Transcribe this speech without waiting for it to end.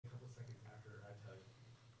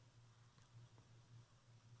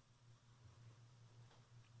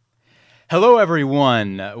Hello,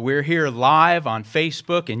 everyone. We're here live on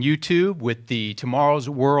Facebook and YouTube with the Tomorrow's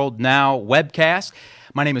World Now webcast.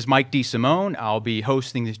 My name is Mike DeSimone. I'll be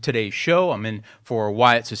hosting today's show. I'm in for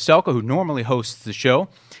Wyatt Ciselka, who normally hosts the show.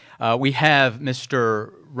 We have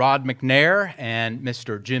Mr. Rod McNair and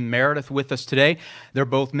Mr. Jim Meredith with us today. They're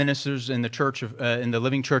both ministers in the Church of in the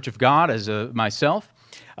Living Church of God, as myself.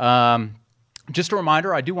 Just a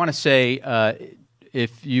reminder, I do want to say,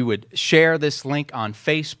 if you would share this link on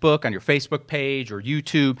Facebook, on your Facebook page or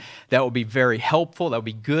YouTube, that would be very helpful. That would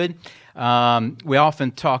be good. We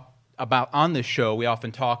often talk about, on this show, we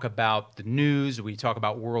often talk about the news, we talk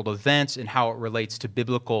about world events and how it relates to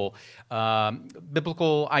biblical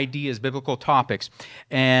ideas, biblical topics,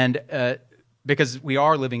 and because we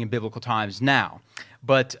are living in biblical times now.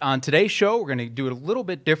 But on today's show, we're going to do it a little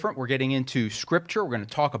bit different. We're getting into Scripture. We're going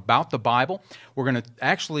to talk about the Bible. We're going to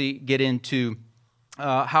actually get into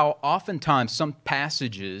how oftentimes some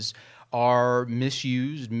passages are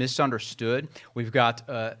misused, misunderstood. We've got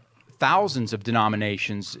thousands of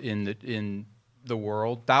denominations in the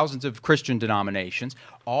world, thousands of Christian denominations,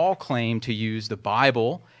 all claim to use the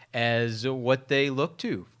Bible as what they look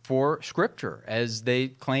to for Scripture, as they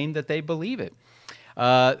claim that they believe it.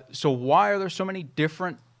 So why are there so many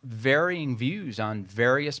different varying views on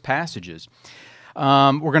various passages?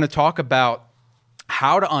 We're going to talk about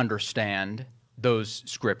how to understand those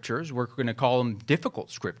scriptures. We're going to call them difficult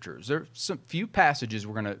scriptures. There are some few passages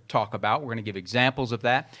we're going to talk about. We're going to give examples of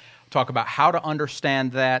that, talk about how to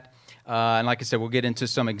understand that, and like I said, we'll get into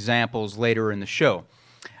some examples later in the show.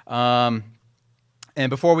 And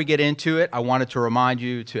before we get into it, I wanted to remind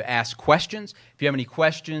you to ask questions. If you have any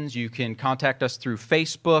questions, you can contact us through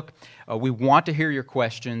Facebook. We want to hear your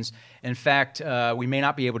questions. In fact, we may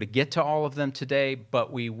not be able to get to all of them today,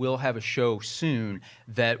 but we will have a show soon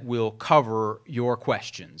that will cover your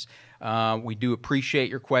questions. We do appreciate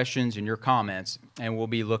your questions and your comments, and we'll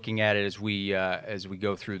be looking at it as we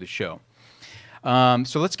go through the show.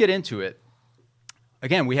 So let's get into it.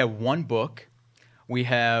 Again, we have one book. We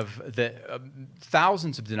have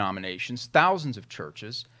thousands of denominations, thousands of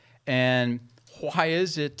churches, and why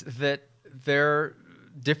is it that there are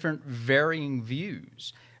different varying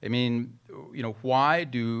views? I mean, why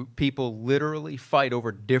do people literally fight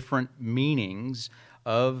over different meanings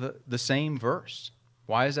of the same verse?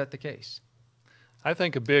 Why is that the case? I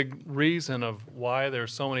think a big reason of why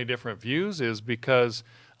there's so many different views is because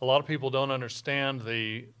a lot of people don't understand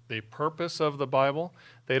the purpose of the Bible.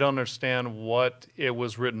 They don't understand what it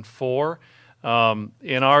was written for.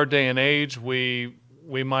 In our day and age, we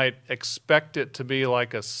might expect it to be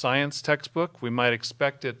like a science textbook. We might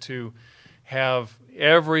expect it to have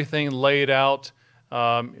everything laid out,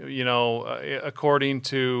 according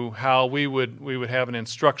to how we would have an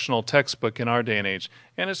instructional textbook in our day and age.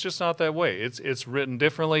 And it's just not that way. It's written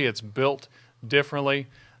differently. It's built differently.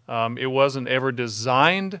 It wasn't ever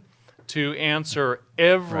designed to answer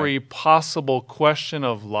every possible question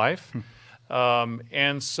of life.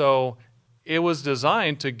 And so it was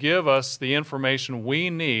designed to give us the information we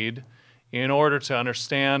need in order to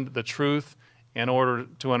understand the truth, in order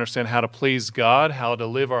to understand how to please God, how to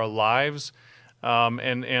live our lives.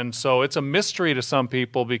 And so it's a mystery to some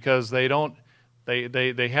people because they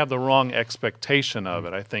have the wrong expectation of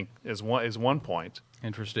it, I think, is one point.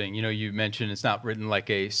 Interesting. You mentioned it's not written like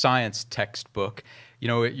a science textbook.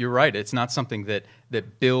 You're right. It's not something that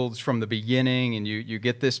builds from the beginning and you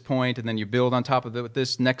get this point and then you build on top of it with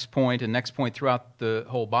this next point and next point throughout the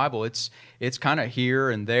whole Bible. It's kind of here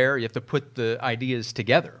and there. You have to put the ideas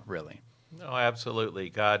together, really. No, absolutely.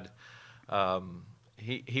 God,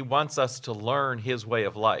 He wants us to learn His way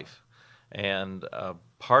of life. And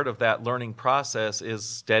part of that learning process is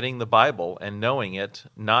studying the Bible and knowing it,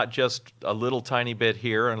 not just a little tiny bit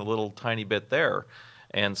here and a little tiny bit there.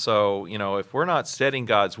 And so, if we're not studying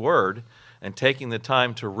God's Word and taking the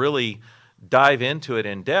time to really dive into it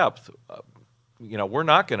in depth, we're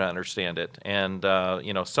not going to understand it. And,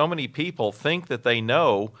 so many people think that they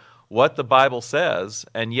know what the Bible says,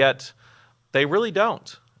 and yet they really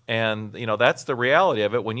don't. And, that's the reality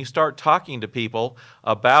of it. When you start talking to people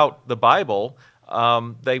about the Bible,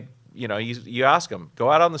 you ask them,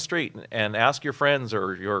 go out on the street and ask your friends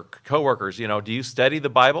or your coworkers, do you study the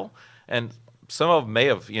Bible? And some of them may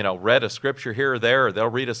have, read a scripture here or there, or they'll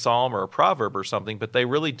read a psalm or a proverb or something, but they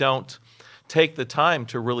really don't take the time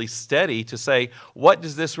to really study to say, what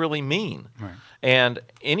does this really mean? Right. And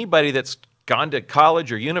anybody that's gone to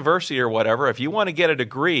college or university or whatever, if you want to get a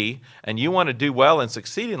degree and you want to do well and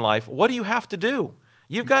succeed in life, what do you have to do?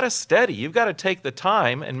 You've got to study. You've got to take the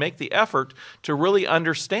time and make the effort to really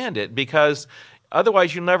understand it, because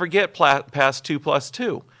otherwise you'll never get past 2 +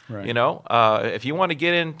 2. Right. If you want to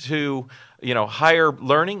get into higher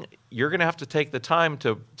learning, you're going to have to take the time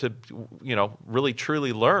to really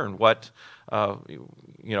truly learn what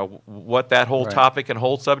that whole Right. topic and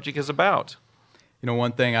whole subject is about.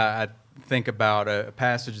 One thing I think about, a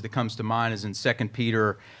passage that comes to mind is in 2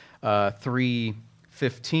 Peter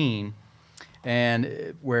 3:15,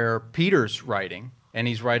 and where Peter's writing, and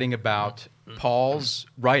he's writing about Paul's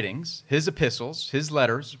writings, his epistles, his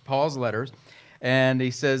letters, Paul's letters, and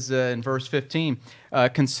he says in verse 15,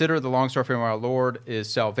 consider the long-suffering of our Lord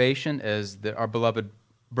is salvation, as our beloved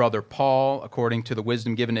brother Paul, according to the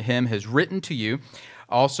wisdom given to him, has written to you,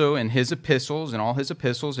 also in his epistles, in all his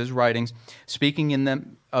epistles, his writings, speaking in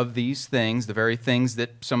them of these things, the very things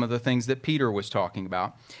some of the things that Peter was talking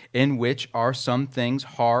about, in which are some things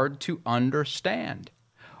hard to understand,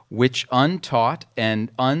 which untaught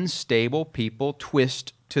and unstable people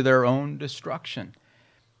twist to their own destruction.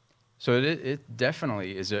 So it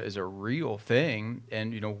definitely is a real thing.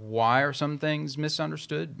 And, why are some things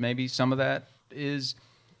misunderstood? Maybe some of that is,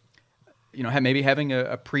 maybe having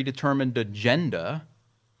a predetermined agenda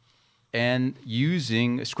and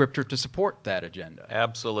using Scripture to support that agenda.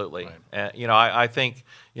 Absolutely. Right. I think,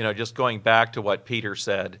 just going back to what Peter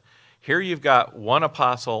said, here you've got one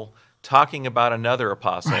apostle talking about another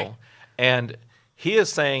apostle, Right. and he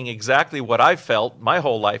is saying exactly what I've felt my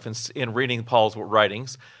whole life in reading Paul's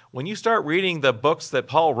writings. When you start reading the books that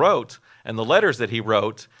Paul wrote and the letters that he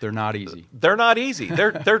wrote, They're not easy. They're not easy.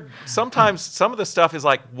 They're sometimes some of the stuff is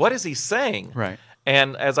like, what is he saying? Right.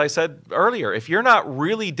 And as I said earlier, if you're not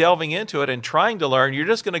really delving into it and trying to learn, you're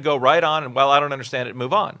just going to go right on and, well, I don't understand it, and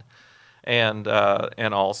move on. And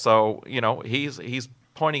also, he's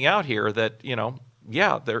pointing out here that,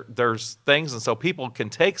 there's things, and so people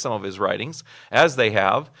can take some of his writings, as they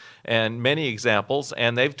have, and many examples,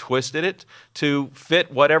 and they've twisted it to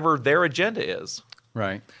fit whatever their agenda is.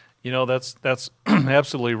 Right. That's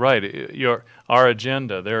absolutely right. Our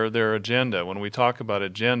agenda, their agenda. When we talk about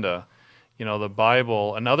agenda, the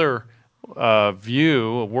Bible, another a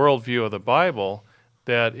worldview of the Bible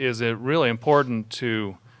that is really important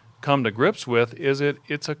to come to grips with is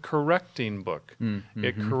it's a correcting book. Mm-hmm.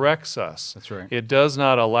 It corrects us. That's right. It does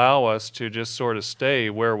not allow us to just sort of stay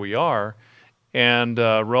where we are. And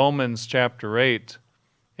Romans chapter 8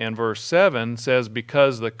 and verse 7 says,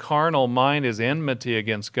 because the carnal mind is enmity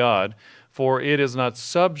against God, for it is not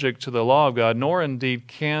subject to the law of God, nor indeed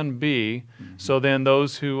can be. Mm-hmm. So then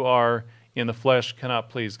those who are in the flesh cannot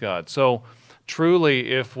please God. So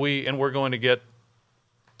truly, and we're going to get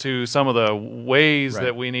to some of the ways Right.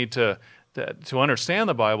 that we need to understand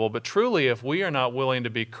the Bible, but truly, if we are not willing to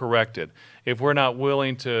be corrected, if we're not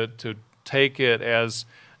willing to take it as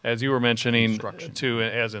you were mentioning, Instruction.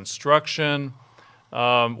 as instruction,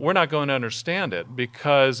 we're not going to understand it,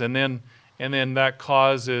 and then that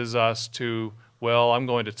causes us to, well, I'm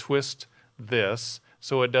going to twist this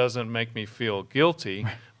so it doesn't make me feel guilty,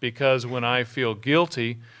 because when I feel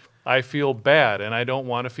guilty, I feel bad, and I don't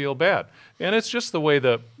want to feel bad. And it's just the way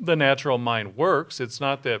the natural mind works. It's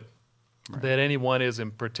not that anyone is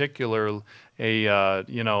in particular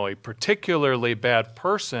a particularly bad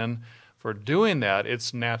person for doing that.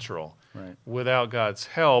 It's natural. Right. Without God's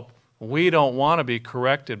help, we don't want to be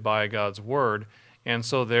corrected by God's word, and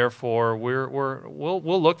so therefore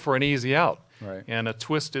we'll look for an easy out. Right. And a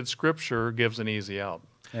twisted scripture gives an easy out.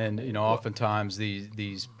 And oftentimes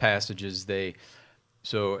these passages,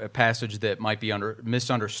 so a passage that might be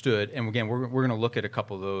misunderstood, and again, we're going to look at a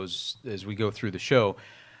couple of those as we go through the show,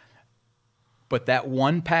 but that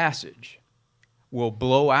one passage will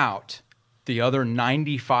blow out the other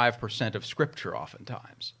 95% of Scripture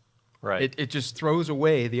oftentimes. Right. It just throws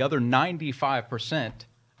away the other 95%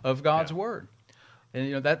 of God's Word.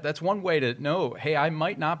 And that's one way to know, hey, I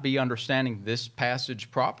might not be understanding this passage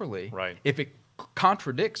properly. Right. If it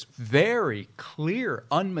contradicts very clear,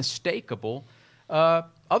 unmistakable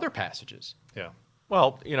other passages. Yeah.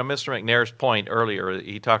 Well, Mr. McNair's point earlier,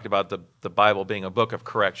 he talked about the Bible being a book of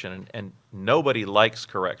correction, and nobody likes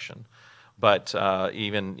correction. But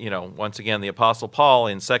even, once again, the Apostle Paul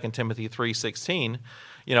in 2 Timothy 3:16,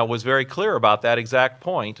 was very clear about that exact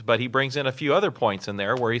point, but he brings in a few other points in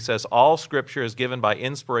there where he says, all Scripture is given by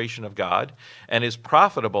inspiration of God and is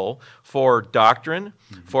profitable for doctrine,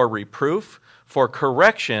 for reproof, for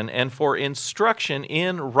correction, and for instruction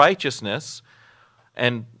in righteousness.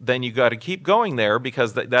 And then you got to keep going there,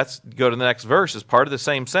 because go to the next verse as part of the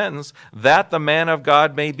same sentence, that the man of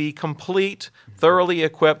God may be complete, thoroughly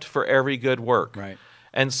equipped for every good work. Right.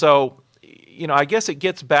 And so, I guess it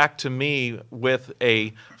gets back to me with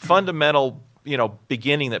a fundamental,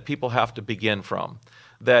 beginning that people have to begin from.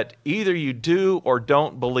 that either you do or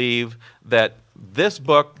don't believe that this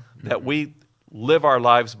book that we live our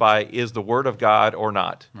lives by is the Word of God or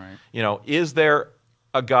not. Right. You know, is there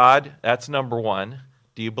a God? That's number one.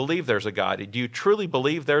 Do you believe there's a God? Do you truly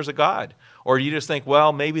believe there's a God? Or do you just think,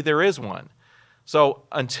 well, maybe there is one? So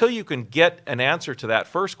until you can get an answer to that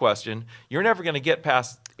first question, you're never going to get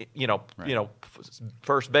past,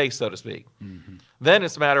 first base, so to speak. Mm-hmm. Then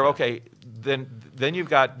it's a matter of, okay, then you've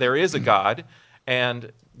got, there is a God,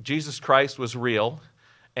 and Jesus Christ was real,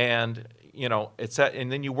 and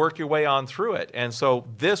and then you work your way on through it. And so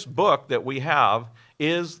this book that we have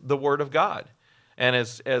is the Word of God. And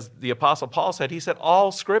as the Apostle Paul said, he said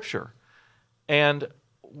all Scripture. And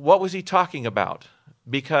what was he talking about?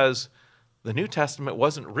 Because the New Testament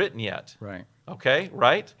wasn't written yet. Right. Okay,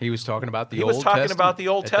 right? He was talking about the Old Testament. He was talking about the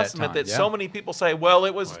Old Testament that so many people say, well,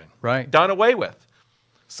 it was done away with.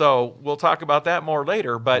 So we'll talk about that more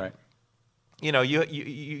later. But,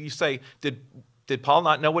 you say, did Paul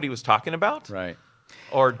not know what he was talking about? Right.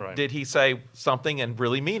 Or did he say something and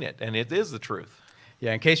really mean it? And it is the truth.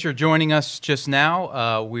 Yeah, in case you're joining us just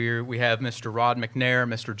now, we have Mr. Rod McNair,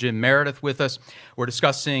 Mr. Jim Meredith with us. We're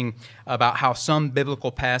discussing about how some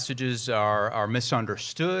biblical passages are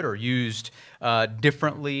misunderstood or used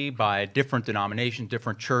differently by different denominations,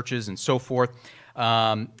 different churches, and so forth.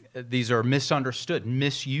 These are misunderstood,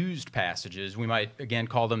 misused passages. We might, again,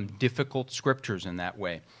 call them difficult scriptures in that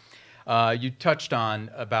way. You touched on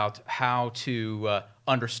about how to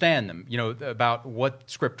understand them, about what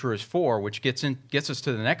Scripture is for, which gets us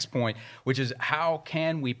to the next point, which is how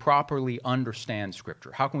can we properly understand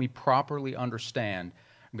Scripture? How can we properly understand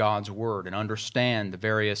God's Word and understand the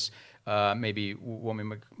various, maybe what we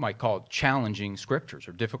might call challenging Scriptures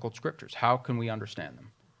or difficult Scriptures? How can we understand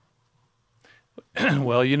them?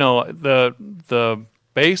 Well, the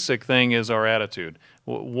basic thing is our attitude.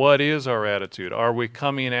 What is our attitude? Are we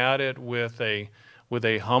coming at it with a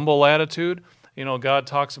humble attitude? God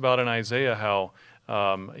talks about in Isaiah how,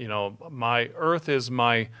 my earth is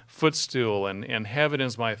my footstool and heaven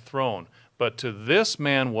is my throne. But to this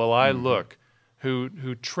man will I look,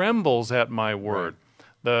 who trembles at my word.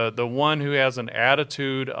 Right. The one who has an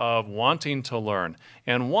attitude of wanting to learn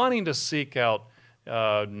and wanting to seek out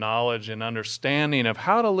knowledge and understanding of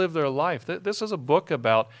how to live their life. This is a book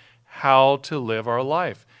about how to live our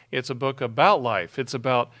life. It's a book about life. It's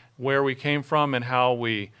about where we came from and how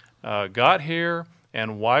we got here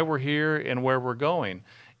and why we're here and where we're going.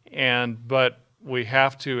 But we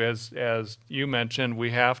have to, as you mentioned,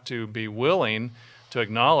 we have to be willing to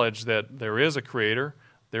acknowledge that there is a creator,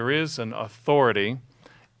 there is an authority,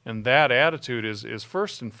 and that attitude is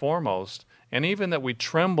first and foremost. And even that we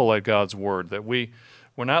tremble at God's word, that we're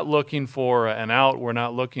not looking for an out, we're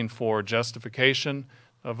not looking for justification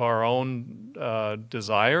of our own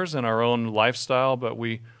desires and our own lifestyle, but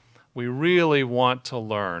we really want to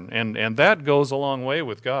learn, and that goes a long way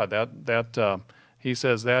with God. That he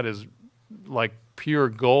says that is like pure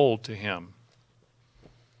gold to him.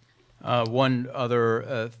 One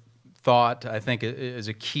other thought I think is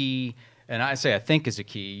a key, and I say I think is a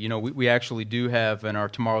key. We actually do have in our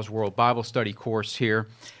Tomorrow's World Bible Study course here,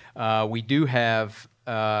 we do have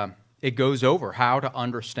it goes over how to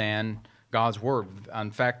understand God's Word.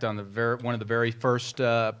 In fact, on one of the very first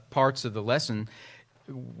parts of the lesson,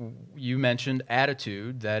 you mentioned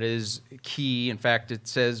attitude. That is key. In fact, it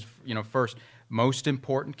says, first, most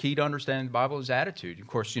important key to understanding the Bible is attitude. Of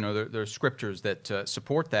course, there are scriptures that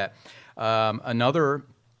support that. Another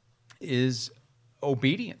is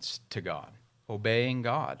obedience to God, obeying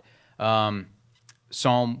God.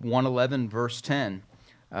 Psalm 111, verse 10.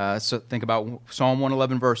 So think about Psalm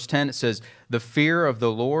 111, verse 10. It says, "The fear of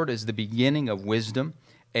the Lord is the beginning of wisdom.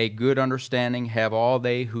 A good understanding have all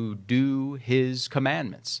they who do His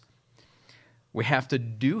commandments." We have to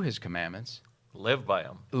do His commandments. Live by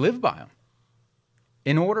them. Live by them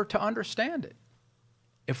in order to understand it.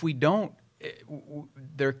 If we don't,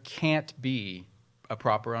 there can't be a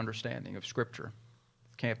proper understanding of Scripture.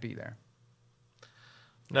 It can't be there.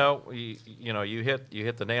 No, you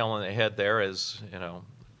hit the nail on the head there, as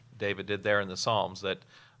David did there in the Psalms, that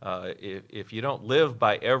if you don't live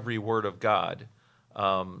by every word of God,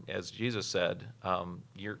 as Jesus said,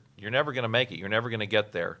 you're never going to make it. You're never going to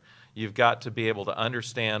get there. You've got to be able to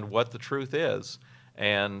understand what the truth is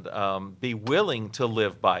and be willing to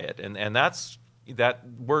live by it. And that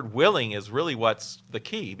word willing is really what's the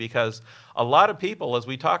key, because a lot of people, as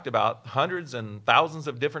we talked about, hundreds and thousands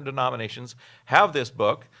of different denominations have this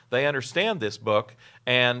book, they understand this book,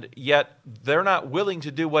 and yet they're not willing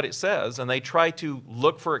to do what it says, and they try to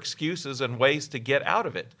look for excuses and ways to get out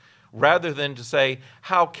of it, rather than to say,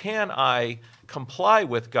 how can I comply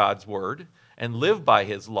with God's word and live by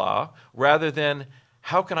his law, rather than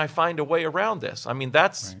how can I find a way around this? I mean,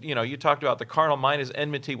 that's, you talked about the carnal mind is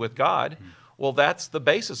enmity with God. Well, that's the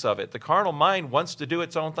basis of it. The carnal mind wants to do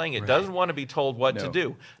its own thing. It doesn't want to be told what to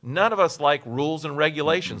do. None of us like rules and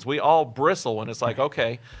regulations. We all bristle when it's like,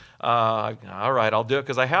 okay, all right, I'll do it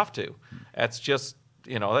because I have to. That's just,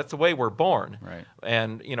 that's the way we're born. Right.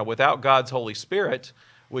 And, without God's Holy Spirit,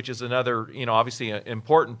 which is another, obviously an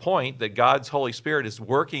important point, that God's Holy Spirit is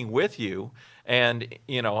working with you. And,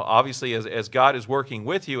 obviously as God is working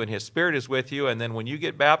with you and his Spirit is with you, and then when you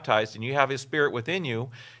get baptized and you have his Spirit within you,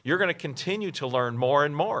 you're going to continue to learn more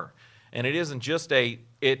and more. And it isn't just it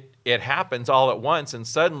happens all at once and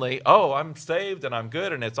suddenly, oh, I'm saved and I'm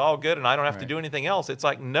good and it's all good and I don't have to do anything else. It's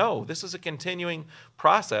like, no, this is a continuing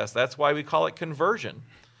process. That's why we call it conversion.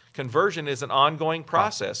 Conversion is an ongoing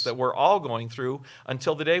process that we're all going through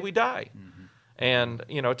until the day we die. And,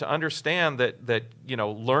 to understand that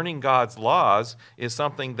learning God's laws is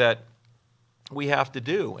something that we have to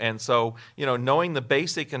do. And so, knowing the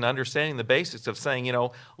basic and understanding the basics of saying,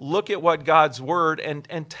 look at what God's word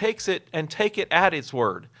and take it at its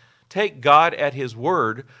word. Take God at his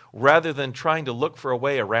word rather than trying to look for a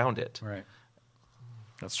way around it. Right.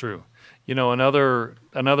 That's true.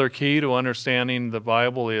 Another key to understanding the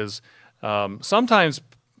Bible is sometimes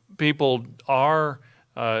people are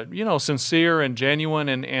sincere and genuine,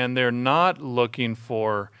 and they're not looking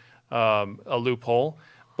for a loophole,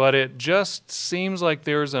 but it just seems like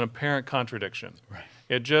there's an apparent contradiction. Right.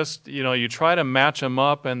 It just, you try to match them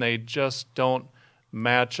up, and they just don't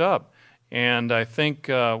match up. And I think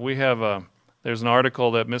there's an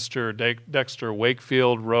article that Mr. Dexter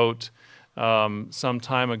Wakefield wrote some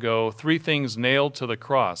time ago, 3 Things Nailed to the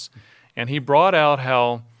Cross. And he brought out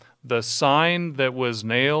how the sign that was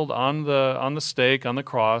nailed on the stake, on the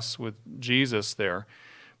cross with Jesus there,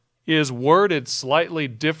 is worded slightly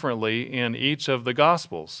differently in each of the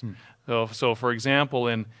Gospels. So for example,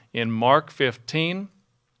 in Mark 15,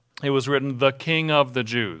 it was written, "The King of the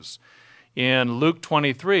Jews." In Luke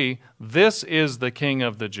 23, "This is the King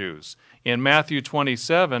of the Jews." In Matthew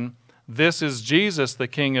 27, "This is Jesus, the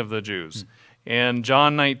King of the Jews." And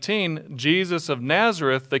John 19, "Jesus of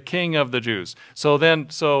Nazareth, the King of the Jews." So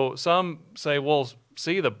some say, well,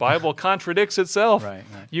 see, the Bible contradicts itself. Right.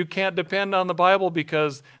 You can't depend on the Bible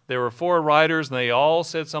because there were 4 writers and they all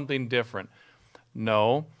said something different.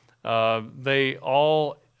 No, they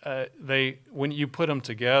all, when you put them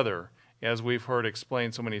together, as we've heard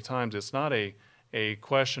explained so many times, it's not a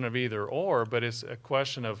question of either or, but it's a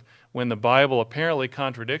question of when the Bible apparently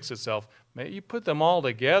contradicts itself, you put them all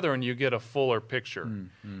together and you get a fuller picture.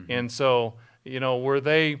 And so,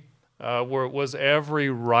 was every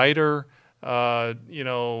writer,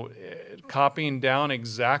 copying down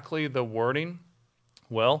exactly the wording?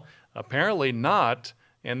 Well, apparently not,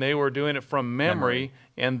 and they were doing it from memory.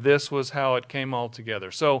 And this was how it came all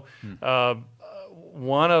together. So,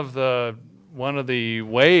 one of the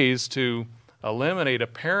ways to eliminate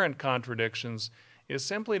apparent contradictions is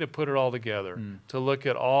simply to put it all together, to look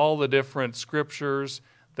at all the different scriptures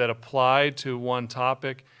that apply to one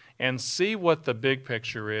topic and see what the big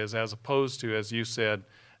picture is, as opposed to, as you said,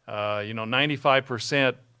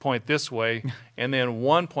 95% point this way and then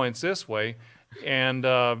 1 points this way, and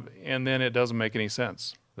then it doesn't make any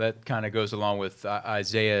sense. That kind of goes along with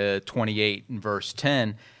Isaiah 28 and verse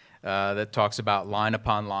 10 that talks about line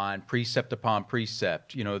upon line, precept upon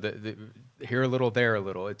precept, here a little, there a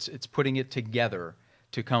little. It's putting it together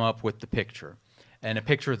to come up with the picture, and a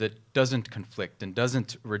picture that doesn't conflict and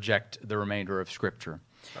doesn't reject the remainder of Scripture.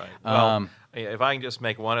 Right. Well, if I can just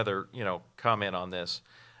make one other, comment on this,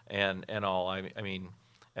 and all. I mean,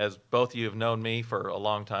 as both of you have known me for a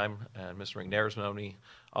long time, and Mr. McNair's known me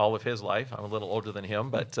all of his life. I'm a little older than him,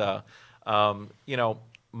 but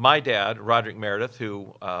my dad, Roderick Meredith,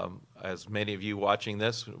 who, as many of you watching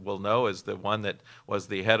this will know, is the one that was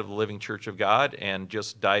the head of the Living Church of God and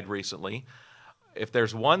just died recently. If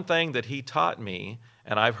there's one thing that he taught me,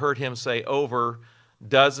 and I've heard him say over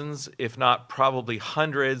dozens, if not probably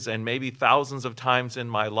hundreds and maybe thousands of times in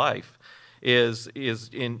my life, is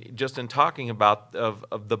in talking about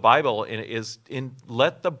of the Bible, and is in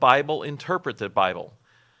let the Bible interpret the Bible.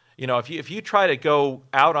 If you try to go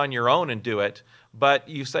out on your own and do it, but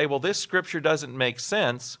you say, well, this scripture doesn't make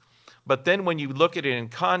sense, but then when you look at it in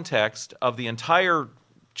context of the entire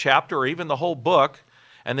chapter or even the whole book,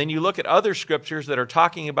 and then you look at other scriptures that are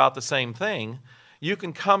talking about the same thing, you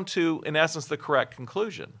can come to, in essence, the correct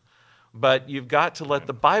conclusion. But you've got to let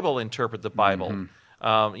the Bible interpret the Bible.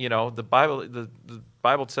 The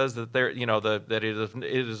Bible says that that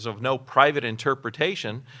it is of no private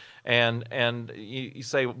interpretation, And you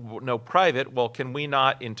say, no, private. Well, can we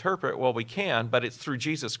not interpret? Well, we can, but it's through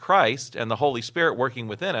Jesus Christ and the Holy Spirit working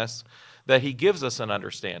within us that he gives us an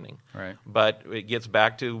understanding. Right. But it gets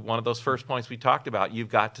back to one of those first points we talked about. You've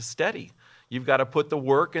got to study. You've got to put the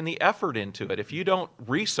work and the effort into it. If you don't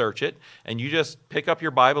research it and you just pick up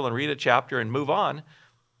your Bible and read a chapter and move on,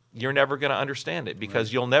 you're never going to understand it,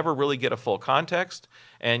 because you'll never really get a full context,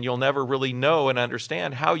 and you'll never really know and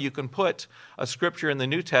understand how you can put a scripture in the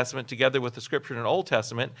New Testament together with the scripture in the Old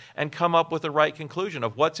Testament and come up with the right conclusion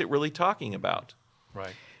of what's it really talking about.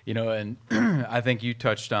 Right. You know, and I think you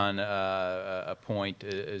touched on a point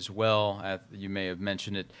as well. You may have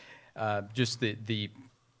mentioned it. Just the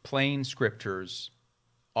plain scriptures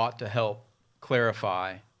ought to help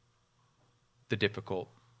clarify the difficult,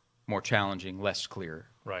 more challenging, less clear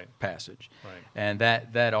passage. Right. And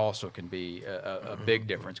that also can be a big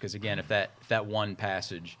difference, because again, if that one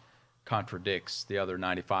passage contradicts the other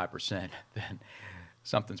 95%, then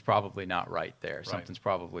something's probably not right there. Something's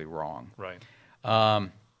probably wrong. Right.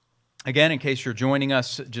 Again, in case you're joining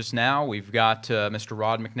us just now, we've got Mr.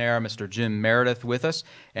 Rod McNair, Mr. Jim Meredith with us,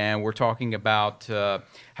 and we're talking about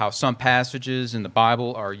how some passages in the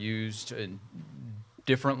Bible are used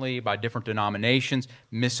differently by different denominations,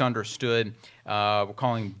 misunderstood. We're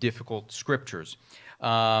calling them difficult scriptures.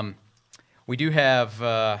 We do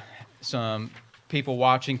have some people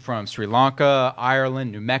watching from Sri Lanka,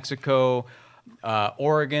 Ireland, New Mexico,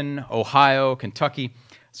 Oregon, Ohio, Kentucky.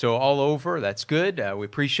 So all over, that's good. We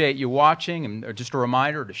appreciate you watching, and just a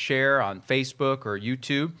reminder to share on Facebook or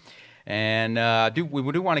YouTube. And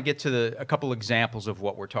we do want to get to a couple examples of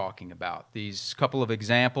what we're talking about. These couple of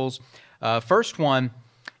examples. First one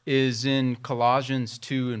is in Colossians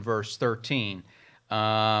 2 and verse 13,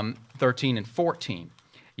 13 and 14.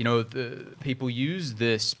 You know, the people use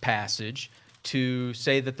this passage to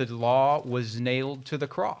say that the law was nailed to the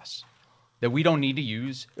cross, that we don't need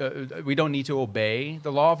to obey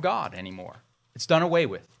the law of God anymore. It's done away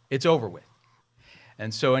with. It's over with.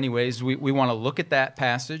 And so anyways, we want to look at that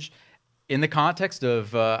passage in the context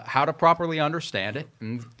of how to properly understand it,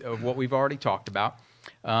 and of what we've already talked about.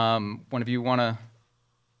 One of you want to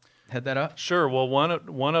head that up? Sure. Well,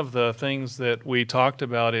 one of the things that we talked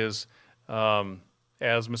about is,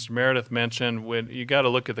 as Mr. Meredith mentioned, when you got to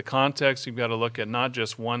look at the context, you've got to look at not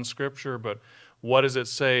just one scripture, but what does it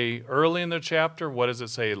say early in the chapter? What does it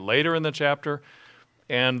say later in the chapter?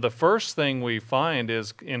 And the first thing we find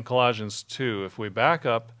is in Colossians 2. If we back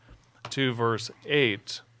up to verse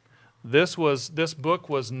 8, this book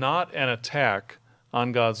was not an attack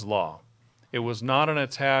on God's law. It was not an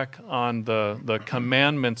attack on the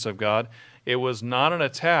commandments of God. It was not an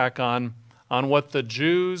attack on what the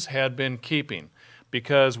Jews had been keeping.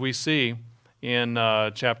 Because we see in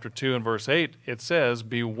chapter 2 and verse 8, it says,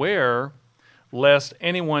 "Beware lest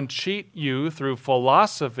anyone cheat you through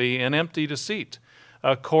philosophy and empty deceit,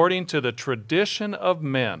 according to the tradition of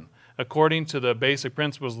men, according to the basic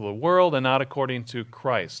principles of the world, and not according to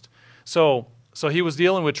Christ." So he was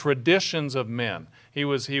dealing with traditions of men.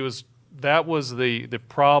 That was the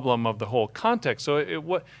problem of the whole context. So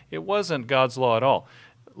it wasn't God's law at all.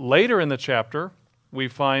 Later in the chapter, we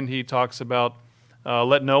find he talks about,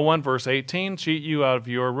 let no one, verse 18, cheat you out of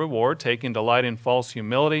your reward, taking delight in false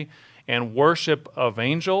humility and worship of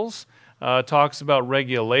angels. Talks about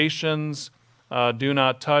regulations, do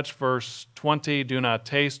not touch, verse 20, do not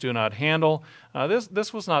taste, do not handle.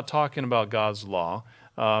 This was not talking about God's law,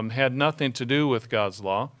 had nothing to do with God's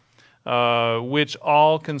law, which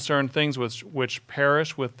all concern things which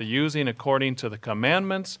perish with the using according to the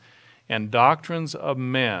commandments and doctrines of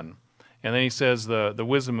men. And then he says the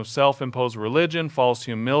wisdom of self-imposed religion, false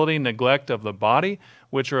humility, neglect of the body,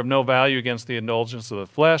 which are of no value against the indulgence of the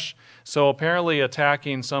flesh. So apparently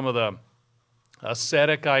attacking some of the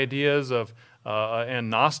ascetic ideas of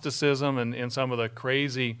and Gnosticism and some of the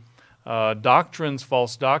crazy doctrines,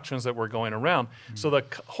 false doctrines that were going around. Mm-hmm. So the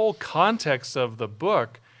whole context of the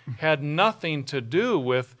book had nothing to do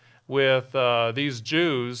with these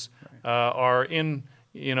Jews are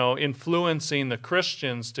influencing the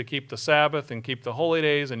Christians to keep the Sabbath and keep the holy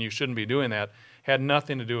days, and you shouldn't be doing that. Had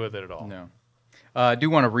nothing to do with it at all. No. I do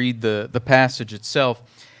want to read the passage itself.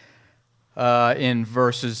 In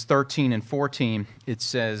verses 13 and 14, it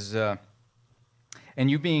says, "And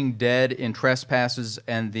you being dead in trespasses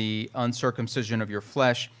and the uncircumcision of your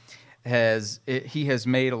flesh, he has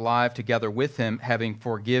made alive together with him, having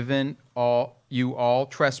forgiven all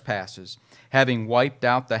trespasses, having wiped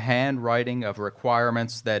out the handwriting of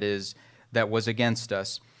requirements that was against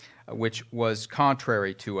us, which was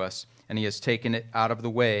contrary to us, and he has taken it out of the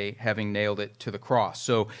way, having nailed it to the cross.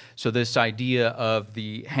 So this idea of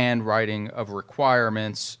the handwriting of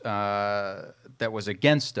requirements that was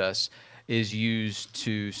against us is used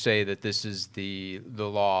to say that this is the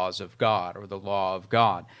laws of God or the law of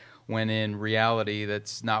God, when in reality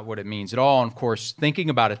that's not what it means at all. And of course, thinking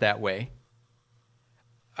about it that way,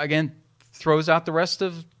 again, throws out the rest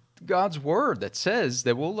of God's word that says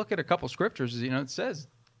that we'll look at a couple scriptures, it says,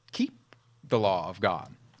 keep the law of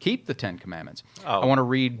God. Keep the Ten Commandments. I want to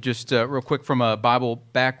read just real quick from a Bible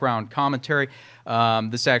background commentary.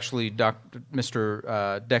 This actually,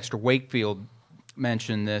 Mr. Dexter Wakefield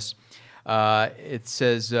mentioned this. It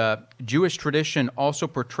says, Jewish tradition also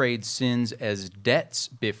portrayed sins as debts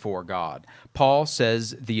before God. Paul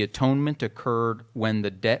says the atonement occurred when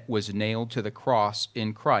the debt was nailed to the cross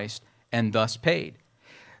in Christ and thus paid.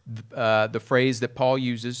 The phrase that Paul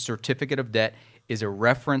uses, certificate of debt, is a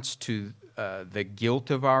reference to the guilt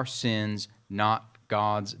of our sins, not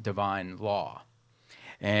God's divine law.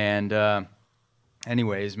 And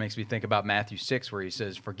anyways, makes me think about Matthew 6, where he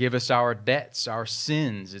says, forgive us our debts, our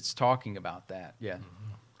sins. It's talking about that. Yeah.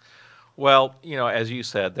 Well, as you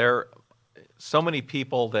said, there are so many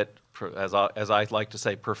people that, as I like to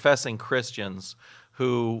say, professing Christians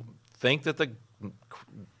who think that the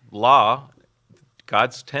law,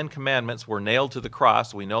 God's 10 Commandments, were nailed to the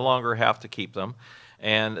cross. We no longer have to keep them.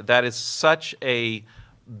 And that is such a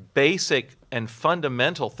basic and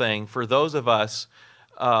fundamental thing for those of us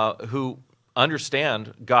who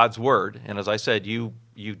understand God's word. And as I said, you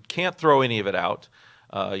can't throw any of it out.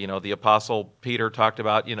 The Apostle Peter talked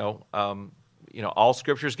about, all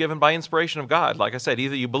Scripture is given by inspiration of God. Like I said,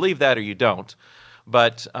 either you believe that or you don't.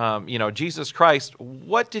 But, Jesus Christ,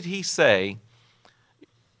 what did he say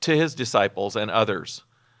to his disciples and others?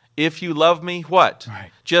 If you love me, what? Right.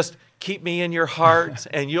 Just keep me in your heart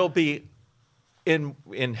and you'll be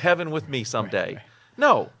in heaven with me someday. Right.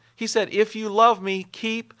 No, he said, if you love me,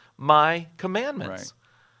 keep my commandments.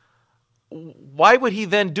 Right. Why would he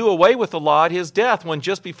then do away with the law at his death when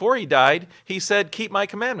just before he died, he said, keep my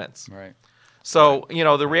commandments? Right. So,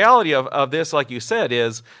 the reality of this, like you said,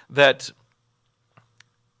 is that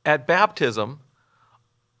at baptism,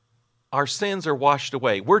 our sins are washed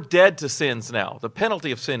away. We're dead to sins now. The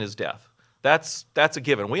penalty of sin is death. That's a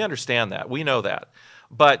given. We understand that. We know that.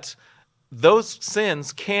 But those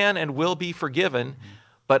sins can and will be forgiven,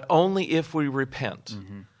 but only if we repent.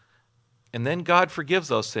 And then God forgives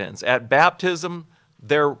those sins. At baptism,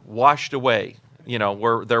 they're washed away.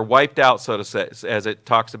 They're wiped out, so to say, as it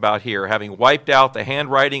talks about here, having wiped out the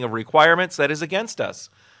handwriting of requirements that is against us.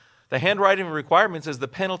 The handwriting of requirements is the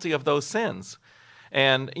penalty of those sins.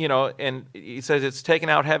 And he says it's taken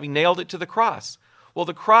out having nailed it to the cross. Well,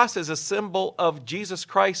 the cross is a symbol of Jesus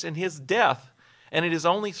Christ and his death, and it is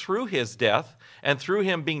only through his death and through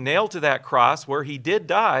him being nailed to that cross where he did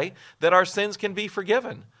die that our sins can be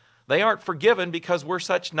forgiven. They aren't forgiven because we're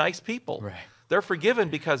such nice people. Right. They're forgiven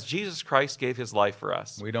because Jesus Christ gave his life for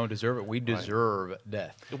us. We don't deserve it. We deserve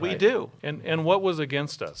death. We Right. do. And what was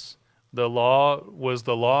against us? Was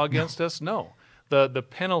the law against us? No. The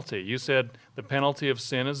penalty. You said the penalty of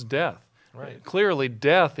sin is death. Right. Clearly,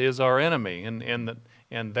 death is our enemy,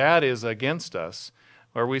 and that is against us.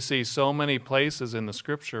 Where we see so many places in the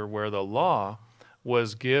Scripture where the law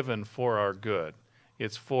was given for our good.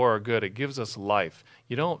 It's for our good. It gives us life.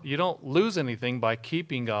 You don't lose anything by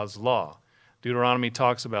keeping God's law. Deuteronomy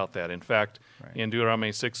talks about that. In fact, in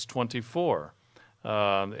Deuteronomy 6:24,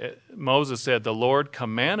 Moses said, "The Lord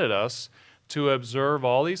commanded us to observe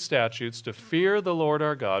all these statutes, to fear the Lord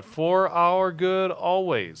our God, for our good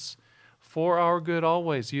always." For our good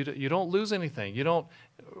always. You don't lose anything. You don't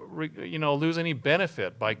lose any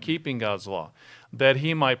benefit by keeping God's law. That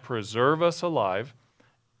he might preserve us alive.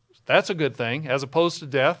 That's a good thing, as opposed to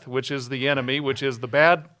death, which is the enemy, which is the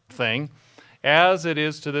bad thing, as it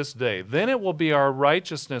is to this day. Then it will be our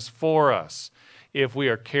righteousness for us if we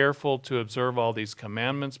are careful to observe all these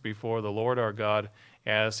commandments before the Lord our God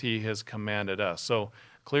as he has commanded us. So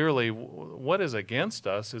clearly, what is against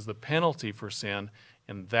us is the penalty for sin,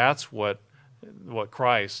 and that's what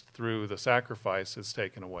Christ, through the sacrifice, has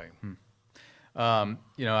taken away.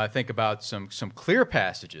 I think about some clear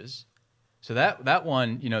passages. So that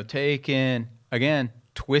one, taken, again,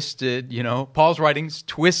 twisted, Paul's writings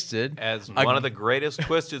twisted. As one of the greatest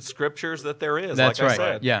twisted scriptures that there is, That's like right.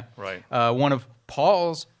 I said. Yeah. Right. One of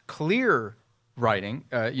Paul's clear writing,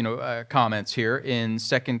 comments here in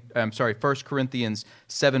 1 Corinthians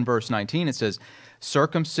 7, verse 19, it says,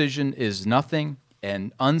 "Circumcision is nothing,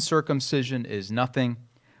 and uncircumcision is nothing,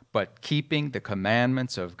 but keeping the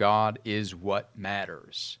commandments of God is what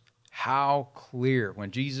matters." How clear.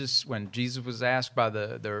 When Jesus was asked by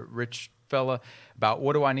the rich fella about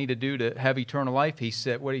what do I need to do to have eternal life, he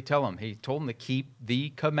said, what did he tell him? He told him to keep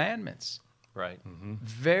the commandments. Right.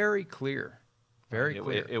 Very clear. Very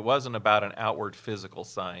clear. It wasn't about an outward physical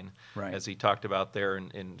sign, Right. as he talked about there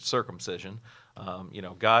in circumcision.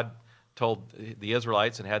 God told the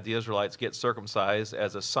Israelites and had the Israelites get circumcised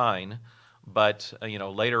as a sign, but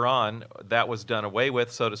later on that was done away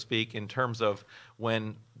with, so to speak, in terms of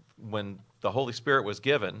when the Holy Spirit was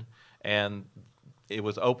given and it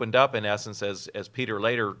was opened up, in essence, as Peter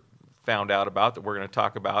later found out about, that we're going to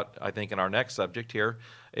talk about, I think, in our next subject here,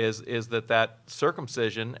 is that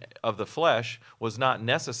circumcision of the flesh was not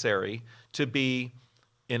necessary to be,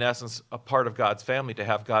 in essence, a part of God's family, to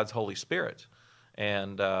have God's Holy Spirit.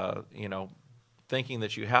 And, thinking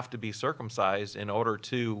that you have to be circumcised in order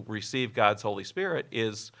to receive God's Holy Spirit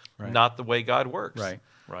is not the way God works.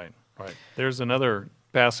 Right. There's another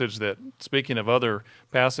passage that, speaking of other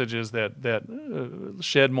passages that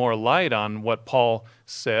shed more light on what Paul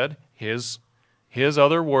said, his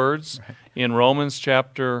other words in Romans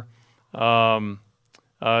chapter 6 and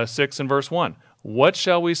verse 1. What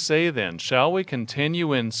shall we say then? Shall we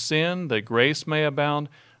continue in sin that grace may abound?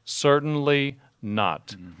 Certainly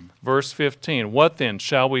not. Verse 15. What then?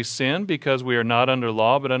 Shall we sin because we are not under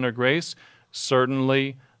law but under grace?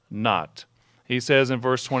 Certainly not. He says in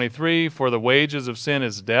verse 23, for the wages of sin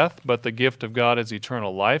is death, but the gift of God is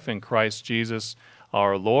eternal life in Christ Jesus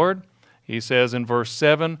our Lord. He says in verse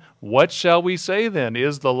 7, what shall we say then?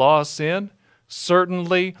 Is the law sin?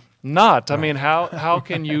 Certainly not. I mean, how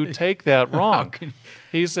can you take that wrong?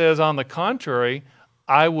 He says, on the contrary,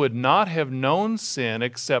 I would not have known sin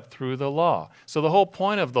except through the law. So the whole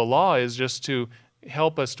point of the law is just to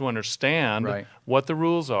help us to understand what the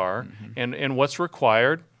rules are and what's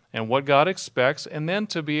required and what God expects, and then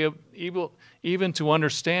to be able even to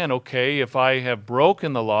understand, okay, if I have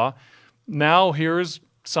broken the law, now here's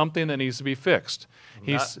something that needs to be fixed.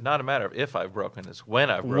 Not a matter of if I've broken, it's when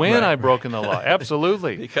I've broken. When I've broken the law,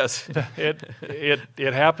 absolutely. Because it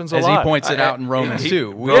happens a lot. lot. As he points it out in Romans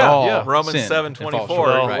 2. Romans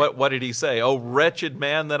 7:24. What did he say? Oh, wretched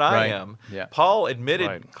man that I am. Yeah. Paul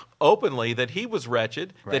admitted openly that he was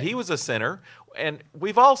wretched, that he was a sinner, and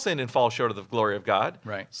we've all sinned and fall short of the glory of God.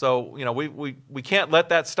 Right. So we can't let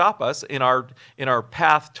that stop us in our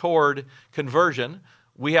path toward conversion.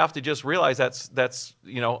 We have to just realize that's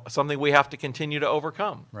something we have to continue to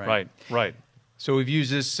overcome. Right. So we've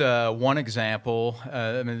used this one example,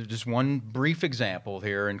 just one brief example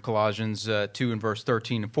here in Colossians 2 and verse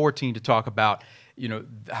 13 and 14 to talk about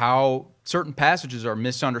how certain passages are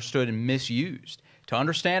misunderstood and misused. To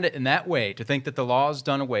understand it in that way, to think that the law is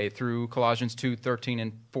done away through Colossians 2, 13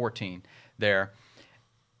 and 14 there,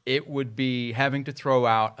 it would be having to throw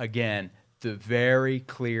out, again, the very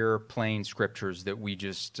clear, plain scriptures that we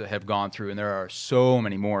just have gone through, and there are so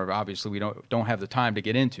many more. Obviously, we don't have the time to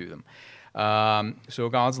get into them. So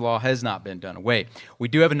God's law has not been done away. We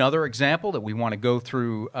do have another example that we want to go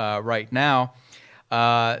through right now.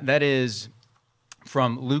 That is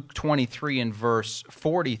from Luke 23 and verse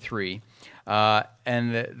 43.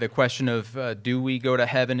 And the question of do we go to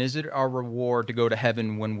heaven? Is it our reward to go to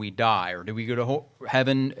heaven when we die, or do we go to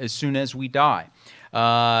heaven as soon as we die?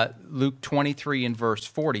 Luke 23 and verse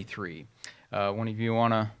 43. One of you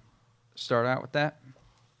want to start out with that?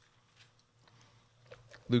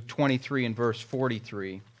 Luke 23 and verse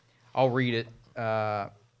 43. I'll read it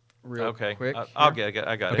real quick. I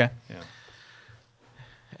got it. Yeah.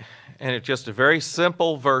 And it's just a very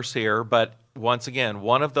simple verse here, but once again,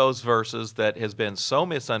 one of those verses that has been so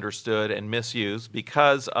misunderstood and misused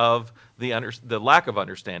because of the lack of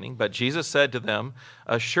understanding. But Jesus said to them,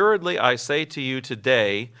 assuredly I say to you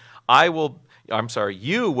today,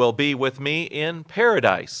 you will be with me in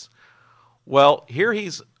paradise. Well, here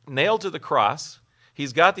he's nailed to the cross.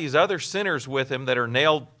 He's got these other sinners with him that are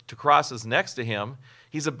nailed to crosses next to him.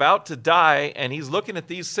 He's about to die, and he's looking at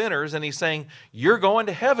these sinners, and he's saying, you're going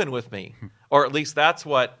to heaven with me. Or at least that's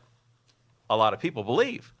what a lot of people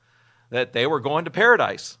believe, that they were going to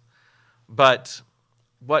paradise. But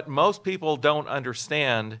what most people don't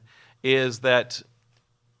understand is that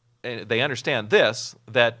they understand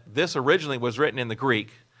that this originally was written in the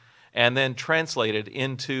Greek and then translated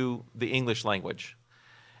into the English language.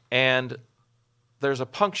 And there's a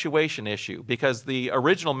punctuation issue because the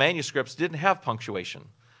original manuscripts didn't have punctuation.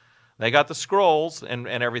 They got the scrolls and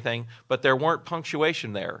everything, but there weren't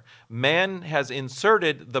punctuation there. Man has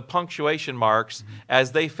inserted the punctuation marks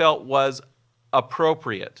as they felt was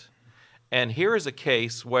appropriate. And here is a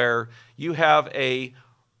case where you have a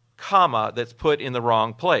comma that's put in the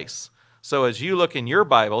wrong place. So as you look in your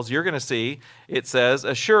Bibles, you're going to see it says,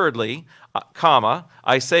 assuredly, comma,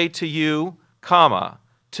 I say to you, comma,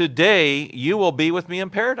 today you will be with me in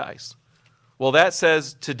paradise. Well, that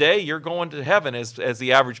says today you're going to heaven as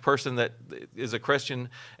the average person that is a Christian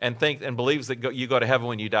and believes that you go to heaven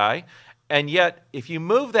when you die. And yet, if you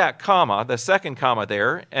move that comma, the second comma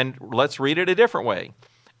there, and let's read it a different way.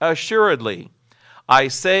 Assuredly, I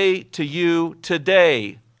say to you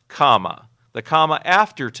today, comma, the comma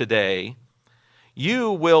after today,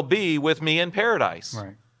 you will be with me in paradise.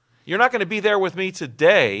 Right. You're not going to be there with me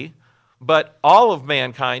today, but all of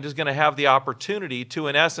mankind is going to have the opportunity to,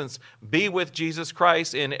 in essence, be with Jesus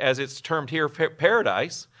Christ in, as it's termed here,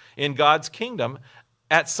 paradise, in God's kingdom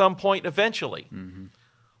at some point eventually. Mm-hmm.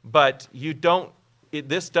 But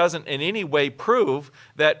this doesn't in any way prove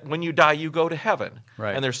that when you die, you go to heaven.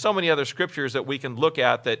 Right. And there's so many other scriptures that we can look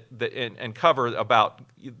at and cover about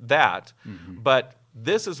that. Mm-hmm. But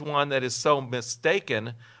this is one that is so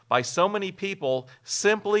mistaken by so many people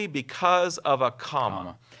simply because of a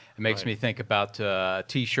comma. It makes me think about a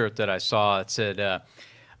T-shirt that I saw. It said,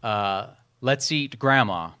 let's eat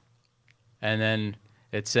grandma. And then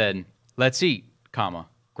it said, let's eat, comma,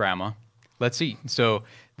 grandma. Let's eat. So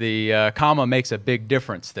the comma makes a big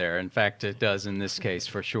difference there. In fact, it does in this case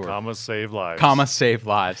for sure. Commas save lives. Commas save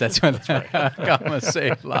lives. That's what right. Commas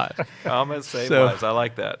save lives. Commas save lives. I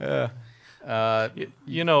like that.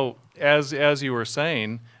 You know, as you were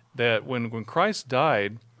saying, that when Christ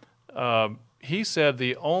died, he said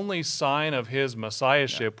the only sign of his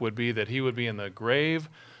messiahship would be that he would be in the grave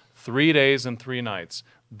 3 days and 3 nights.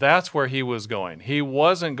 That's where he was going. He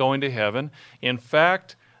wasn't going to heaven. In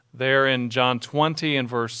fact, there in John 20 and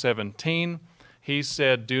verse 17, he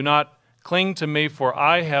said, do not cling to me, for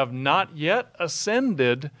I have not yet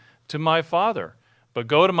ascended to my Father. But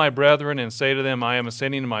go to my brethren and say to them, I am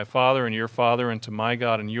ascending to my Father and your Father, and to my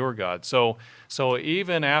God and your God. So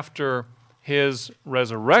even after his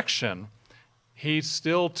resurrection, he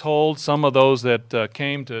still told some of those that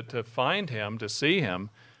came to find him, to see him,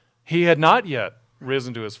 he had not yet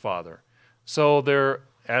risen to his Father. So there,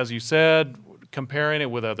 as you said, comparing it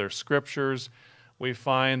with other scriptures, we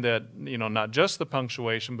find that, you know, not just the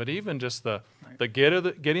punctuation, but even just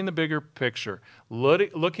getting the bigger picture,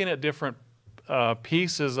 looking at different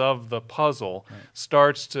pieces of the puzzle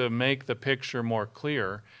starts to make the picture more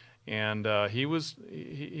clear. And he was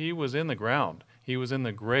in the ground. He was in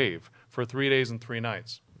the grave for 3 days and 3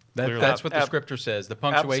 nights. That's what the scripture says. The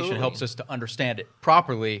punctuation helps us to understand it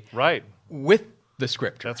properly. Right. With the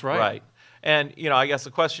scripture. That's right. Right. And, you know, I guess the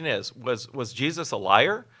question is, was Jesus a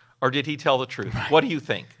liar or did he tell the truth? Right. What do you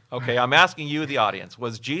think? Okay, I'm asking you, the audience.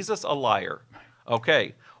 Was Jesus a liar?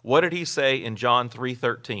 Okay, what did he say in John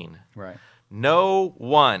 3:13? Right. No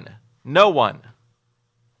one,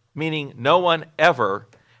 meaning no one ever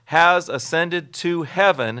has ascended to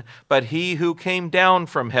heaven, but he who came down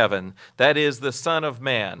from heaven, that is the Son of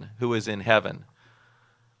Man who is in heaven.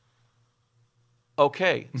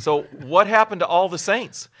 Okay, so what happened to all the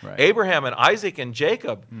saints? Right. Abraham and Isaac and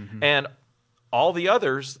Jacob and all the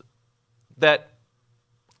others that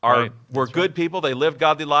were good people. They lived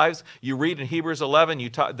godly lives. You read in Hebrews 11,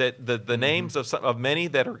 the names of many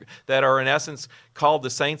that are in essence called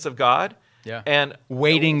the saints of God. Yeah. And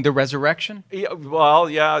waiting the resurrection? Yeah, well,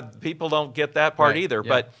 yeah, people don't get that part either.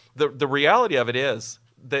 Yeah. But the reality of it is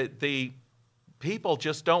that the people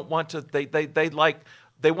just don't want to. They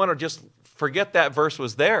want to just forget that verse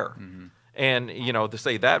was there, and you know, to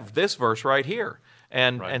say that this verse right here,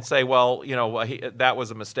 and say, well, you know, that was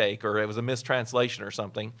a mistake or it was a mistranslation or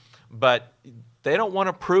something. But they don't want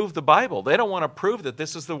to prove the Bible. They don't want to prove that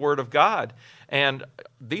this is the Word of God. And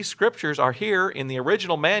these scriptures are here in the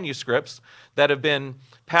original manuscripts that have been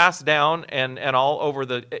passed down and all over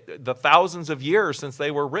the thousands of years since they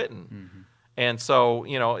were written. And so,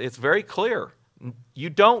 you know, it's very clear. You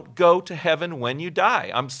don't go to heaven when you die.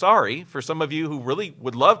 I'm sorry for some of you who really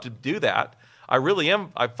would love to do that. I really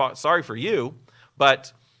am. I'm sorry for you.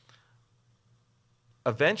 But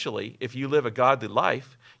eventually, if you live a godly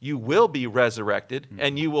life, you will be resurrected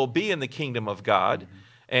and you will be in the kingdom of God.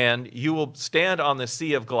 And you will stand on the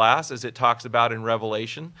sea of glass, as it talks about in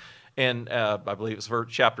Revelation, and I believe it's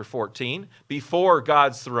chapter 14, before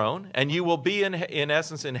God's throne. And you will be, in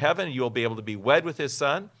essence, in heaven. You will be able to be wed with his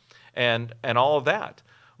Son and all of that.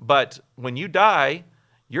 But when you die,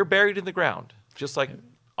 you're buried in the ground, just like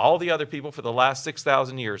all the other people for the last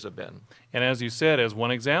 6,000 years have been. And as you said, as one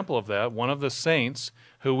example of that, one of the saints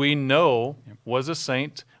who we know was a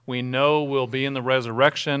saint, we know will be in the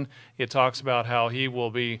resurrection. It talks about how he will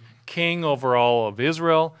be king over all of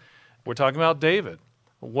Israel. We're talking about David.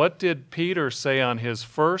 What did Peter say on his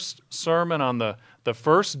first sermon on the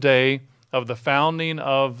first day of the founding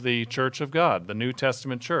of the Church of God, the New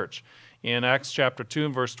Testament church. In Acts chapter 2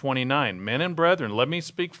 and verse 29, "Men and brethren, let me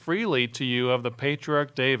speak freely to you of the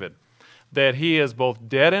patriarch David, that he is both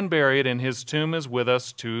dead and buried, and his tomb is with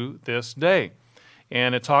us to this day."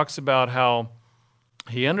 And it talks about how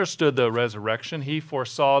he understood the resurrection. He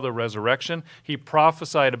foresaw the resurrection. He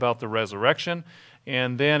prophesied about the resurrection.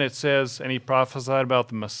 And then it says, and he prophesied about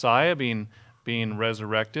the Messiah being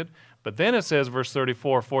resurrected. But then it says, verse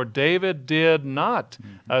 34, "For David did not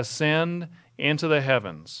ascend into the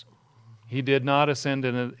heavens." He did not ascend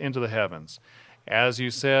into the heavens. As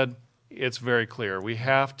you said, it's very clear. We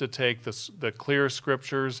have to take the clear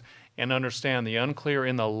scriptures and understand the unclear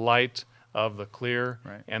in the light of the clear,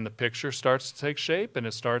 right. And the picture starts to take shape, and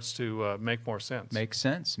it starts to make more sense. Makes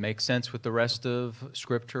sense with the rest of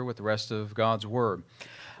Scripture, with the rest of God's Word.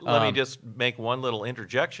 Let me just make one little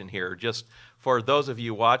interjection here. Just for those of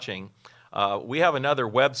you watching, we have another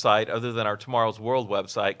website other than our Tomorrow's World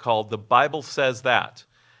website called The Bible Says That.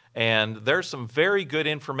 And there's some very good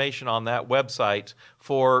information on that website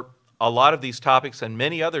for a lot of these topics and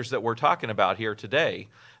many others that we're talking about here today.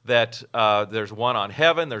 That there's one on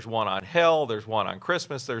heaven, there's one on hell, there's one on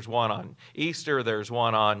Christmas, there's one on Easter, there's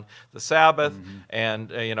one on the Sabbath,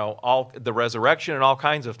 and all the resurrection and all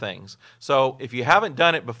kinds of things. So if you haven't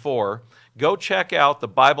done it before, go check out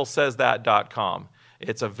thebiblesaysthat.com.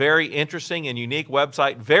 It's a very interesting and unique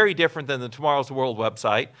website, very different than the Tomorrow's World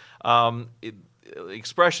website. The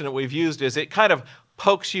expression that we've used is it kind of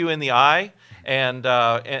pokes you in the eye, and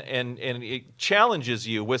it challenges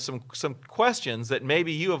you with some questions that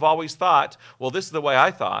maybe you have always thought, well, this is the way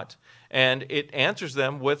I thought, and it answers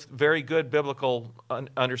them with very good biblical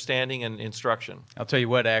understanding and instruction. I'll tell you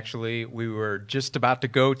what, actually, we were just about to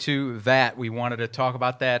go to that. We wanted to talk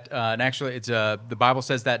about that, and actually, it's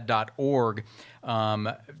thebiblesaysthat.org.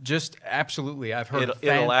 Just absolutely, I've heard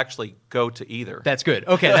it'll actually go to either. That's good.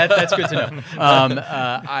 Okay, that's good to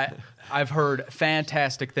know. I've heard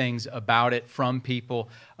fantastic things about it from people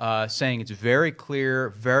saying it's very clear,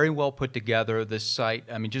 very well put together. This site,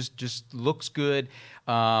 I mean, just looks good.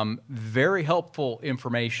 Very helpful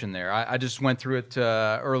information there. I just went through it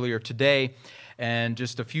earlier today, and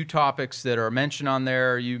just a few topics that are mentioned on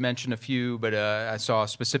there. You mentioned a few, but I saw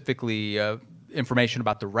specifically information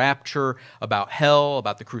about the rapture, about hell,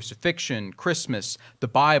 about the crucifixion, Christmas, the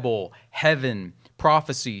Bible, heaven,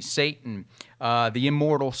 prophecy, Satan, the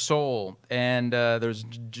immortal soul, and there's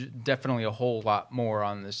definitely a whole lot more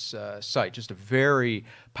on this site. Just a very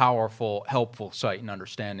powerful, helpful site in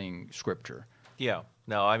understanding Scripture. Yeah.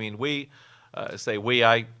 No, I mean,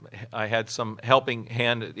 I had some helping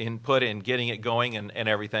hand input in getting it going and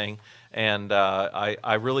everything, and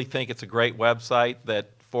I really think it's a great website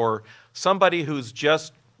that for somebody who's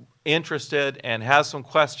just interested and has some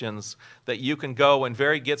questions, that you can go and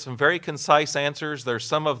get some very concise answers. There's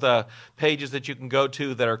some of the pages that you can go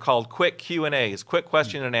to that are called quick Q&As, quick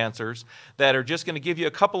question and answers, that are just going to give you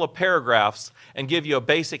a couple of paragraphs and give you a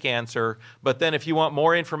basic answer. But then if you want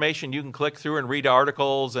more information, you can click through and read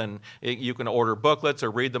articles, and you can order booklets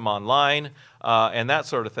or read them online and that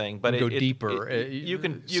sort of thing. But go deeper. You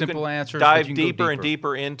can answers, dive you can deeper and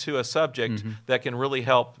deeper into a subject that can really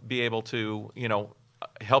help be able to,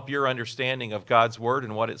 help your understanding of God's Word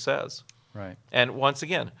and what it says. Right. And once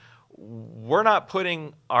again, we're not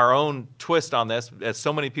putting our own twist on this, as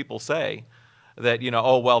so many people say, that,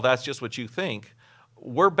 oh, well, that's just what you think.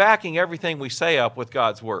 We're backing everything we say up with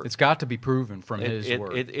God's Word. It's got to be proven from His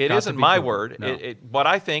Word. It isn't my proven. word. No. What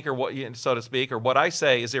I think, or what, so to speak, or what I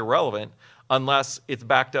say is irrelevant unless it's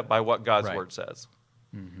backed up by what God's Word says.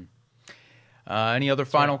 Mm-hmm. Any other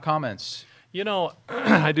final comments?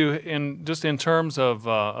 I do. In terms of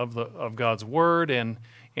God's Word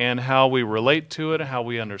and how we relate to it, how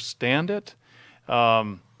we understand it.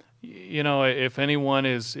 If anyone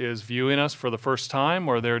is viewing us for the first time,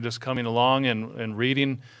 or they're just coming along and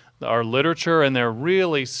reading our literature, and they're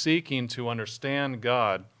really seeking to understand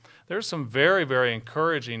God, there's some very, very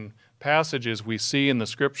encouraging passages we see in the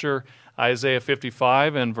Scripture. Isaiah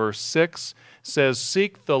 55 and verse 6 says,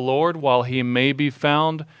 "Seek the Lord while He may be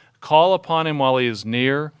found. Call upon Him while He is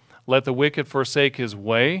near. Let the wicked forsake his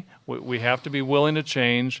way." We have to be willing to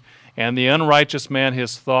change. "And the unrighteous man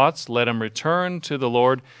his thoughts. Let him return to the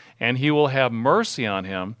Lord, and He will have mercy on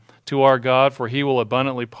him, to our God, for He will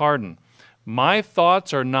abundantly pardon. My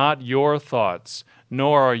thoughts are not your thoughts,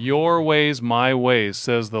 nor are your ways my ways,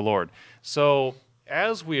 says the Lord." So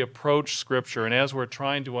as we approach Scripture and as we're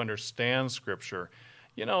trying to understand Scripture,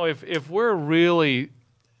 if we're really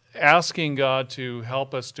asking God to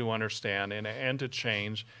help us to understand and to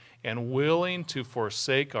change, and willing to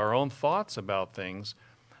forsake our own thoughts about things,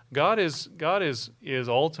 God is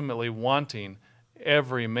ultimately wanting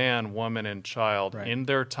every man, woman, and child Right. in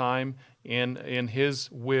their time, in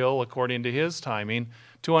His will, according to His timing,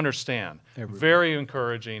 to understand. Everybody. Very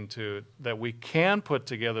encouraging that we can put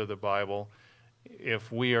together the Bible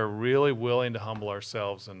if we are really willing to humble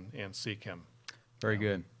ourselves and seek Him. Very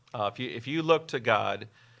good. If you look to God,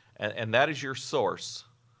 and that is your source,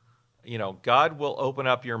 God will open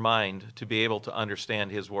up your mind to be able to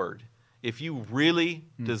understand His Word. If you really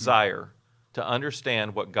desire to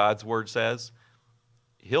understand what God's Word says,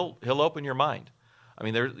 He'll open your mind. I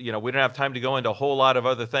mean, we don't have time to go into a whole lot of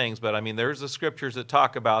other things, but I mean, there's the scriptures that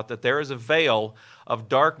talk about that there is a veil of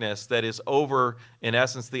darkness that is over, in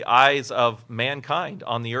essence, the eyes of mankind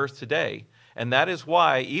on the earth today. And that is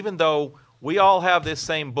why, even though we all have this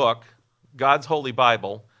same book, God's Holy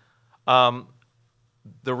Bible,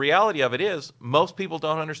 the reality of it is most people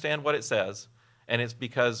don't understand what it says, and it's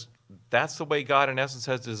because that's the way God, in essence,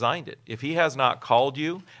 has designed it. If He has not called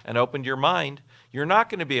you and opened your mind, you're not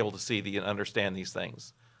going to be able to see and understand these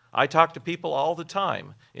things. I talk to people all the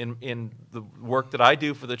time in the work that I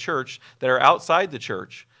do for the church that are outside the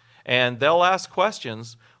church, and they'll ask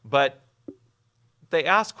questions, but they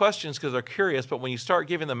ask questions because they're curious, but when you start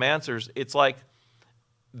giving them answers, it's like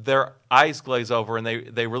their eyes glaze over and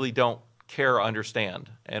they really don't care to understand.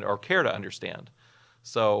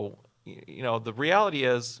 So, the reality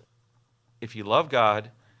is, if you love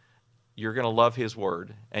God, you're going to love His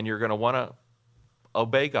Word, and you're going to want to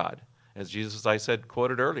obey God. As Jesus, as I said,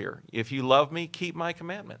 quoted earlier, if you love me, keep my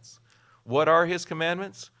commandments. What are His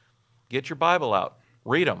commandments? Get your Bible out.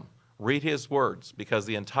 Read them. Read His words, because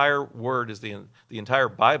the entire Word is the entire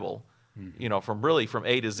Bible, from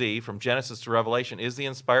A to Z, from Genesis to Revelation, is the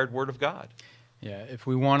inspired Word of God. Yeah, if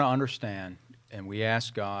we want to understand and we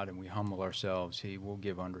ask God and we humble ourselves, He will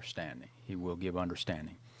give understanding. He will give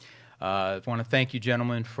understanding. I want to thank you,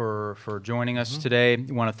 gentlemen, for joining us today.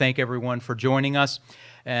 I want to thank everyone for joining us.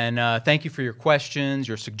 And thank you for your questions,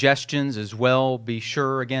 your suggestions as well. Be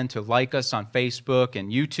sure, again, to like us on Facebook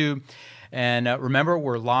and YouTube. And remember,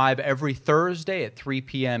 we're live every Thursday at 3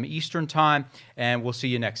 p.m. Eastern Time, and we'll see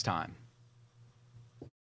you next time.